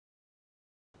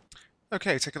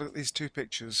Okay, take a look at these two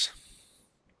pictures.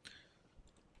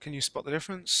 Can you spot the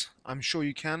difference? I'm sure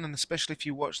you can, and especially if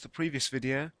you watch the previous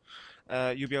video,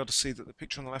 you'll be able to see that the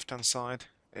picture on the left-hand side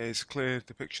is a clear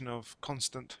depiction of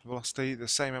constant velocity, the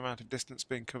same amount of distance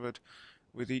being covered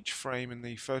with each frame in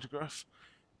the photograph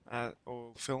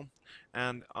or film,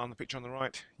 and on the picture on the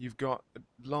right, you've got a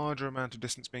larger amount of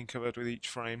distance being covered with each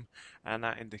frame, and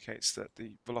that indicates that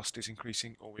the velocity is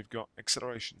increasing or we've got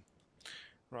acceleration.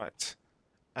 Right.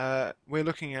 We're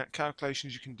looking at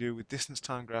calculations you can do with distance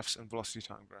time graphs and velocity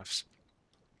time graphs.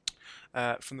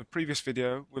 From the previous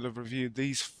video, we'll have reviewed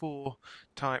these four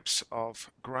types of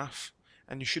graph,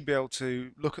 and you should be able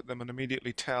to look at them and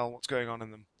immediately tell what's going on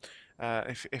in them.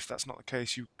 If that's not the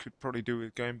case, you could probably do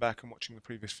with going back and watching the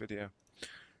previous video.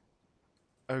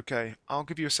 Okay, I'll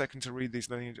give you a second to read these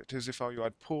learning objectives. If I were you,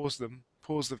 I'd pause them,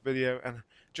 pause the video, and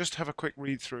just have a quick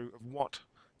read through of what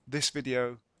this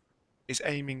video is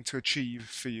aiming to achieve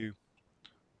for you.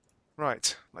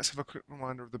 Right, let's have a quick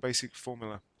reminder of the basic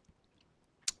formula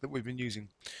that we've been using.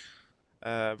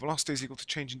 Velocity is equal to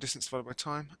change in distance divided by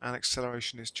time, and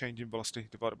acceleration is change in velocity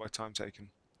divided by time taken.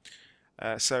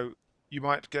 So you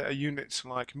might get a unit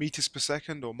like meters per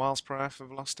second or miles per hour for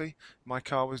velocity. My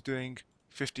car was doing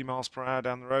 50 miles per hour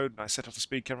down the road and I set off the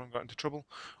speed camera and got into trouble.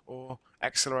 Or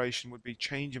acceleration would be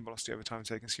change in velocity over time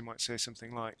taken. So you might say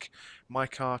something like, my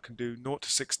car can do 0 to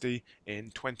 60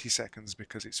 in 20 seconds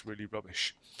because it's really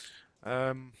rubbish.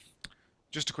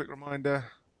 Just a quick reminder,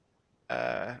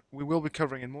 we will be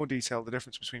covering in more detail the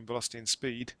difference between velocity and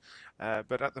speed,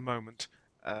 but at the moment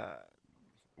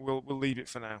we'll leave it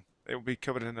for now. It will be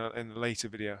covered in a later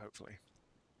video, hopefully.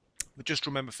 But just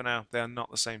remember for now, they are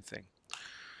not the same thing.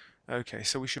 Okay,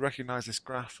 so we should recognize this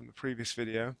graph from the previous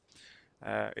video.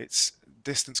 It's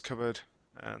distance covered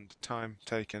and time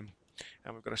taken,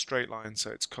 and we've got a straight line, so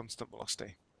it's constant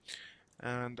velocity.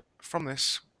 And from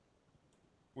this,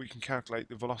 we can calculate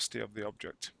the velocity of the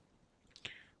object.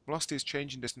 Velocity is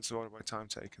change in distance divided by time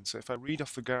taken. So if I read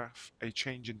off the graph a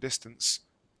change in distance,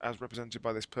 as represented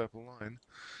by this purple line,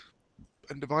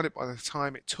 and divide it by the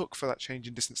time it took for that change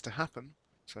in distance to happen,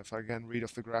 so if I again read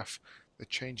off the graph the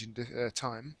change in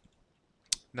time,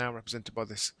 now represented by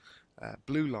this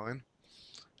blue line,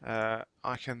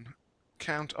 I can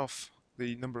count off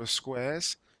the number of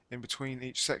squares in between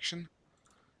each section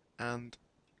and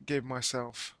give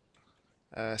myself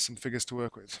some figures to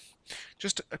work with.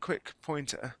 Just a quick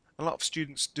pointer, a lot of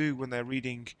students do when they're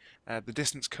reading the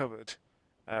distance covered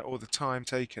or the time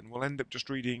taken will end up just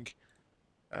reading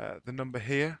the number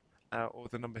here or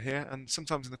the number here, and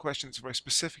sometimes in the question it's very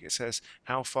specific. It says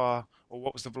how far or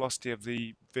what was the velocity of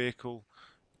the vehicle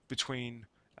between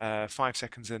 5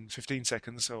 seconds and 15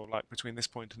 seconds, or like between this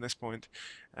point and this point,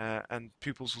 and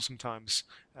pupils will sometimes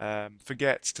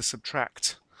forget to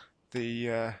subtract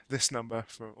the this number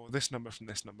or this number from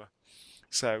this number.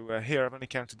 So here I've only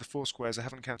counted the 4 squares. I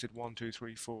haven't counted 1, 2,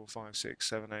 3, 4, 5, 6,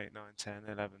 7, 8, 9, 10,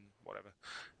 11, whatever.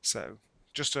 So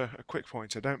just a quick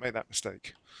pointer, don't make that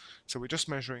mistake. So we're just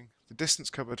measuring the distance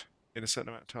covered in a certain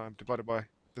amount of time divided by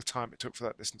the time it took for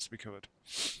that distance to be covered.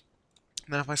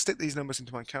 Now if I stick these numbers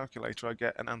into my calculator, I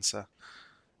get an answer.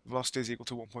 Velocity is equal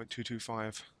to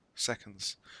 1.225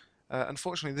 seconds.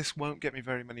 Unfortunately, this won't get me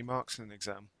very many marks in an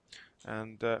exam,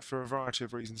 and for a variety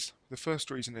of reasons. The first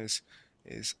reason is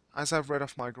as I've read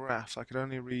off my graph, I could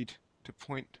only read to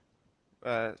point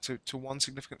to one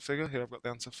significant figure. Here I've got the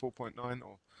answer 4.9,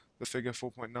 or the figure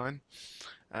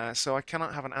 4.9. So I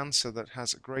cannot have an answer that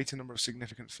has a greater number of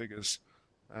significant figures,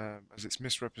 as it's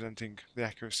misrepresenting the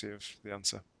accuracy of the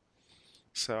answer.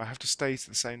 So I have to stay to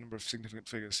the same number of significant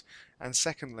figures. And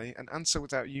secondly, an answer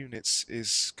without units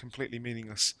is completely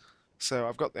meaningless. So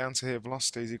I've got the answer here,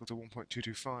 velocity is equal to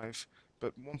 1.225,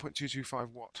 but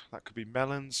 1.225 what? That could be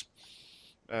melons,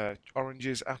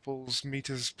 oranges, apples,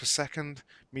 meters per second,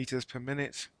 meters per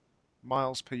minute,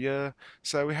 miles per year.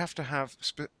 So we have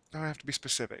to be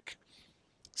specific.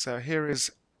 So here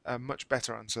is a much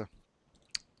better answer.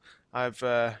 I've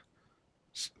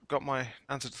got my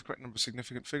answer to the correct number of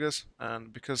significant figures,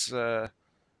 and because I've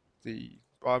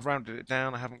rounded it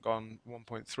down, I haven't gone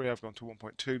 1.3, I've gone to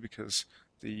 1.2 because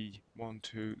the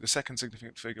second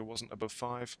significant figure wasn't above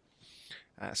 5.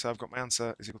 So I've got my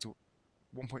answer is equal to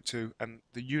 1.2, and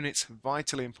the units,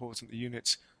 vitally important, the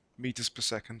units meters per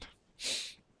second.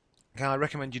 Okay, I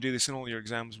recommend you do this in all your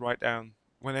exams. Write down,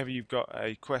 whenever you've got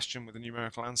a question with a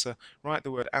numerical answer, write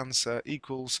the word answer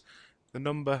equals the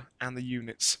number and the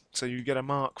units. So you get a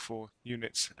mark for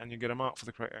units, and you get a mark for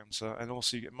the correct answer, and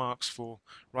also you get marks for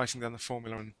writing down the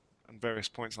formula and various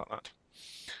points like that.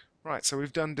 Right, so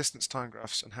we've done distance time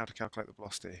graphs and how to calculate the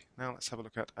velocity. Now let's have a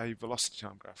look at a velocity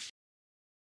time graph.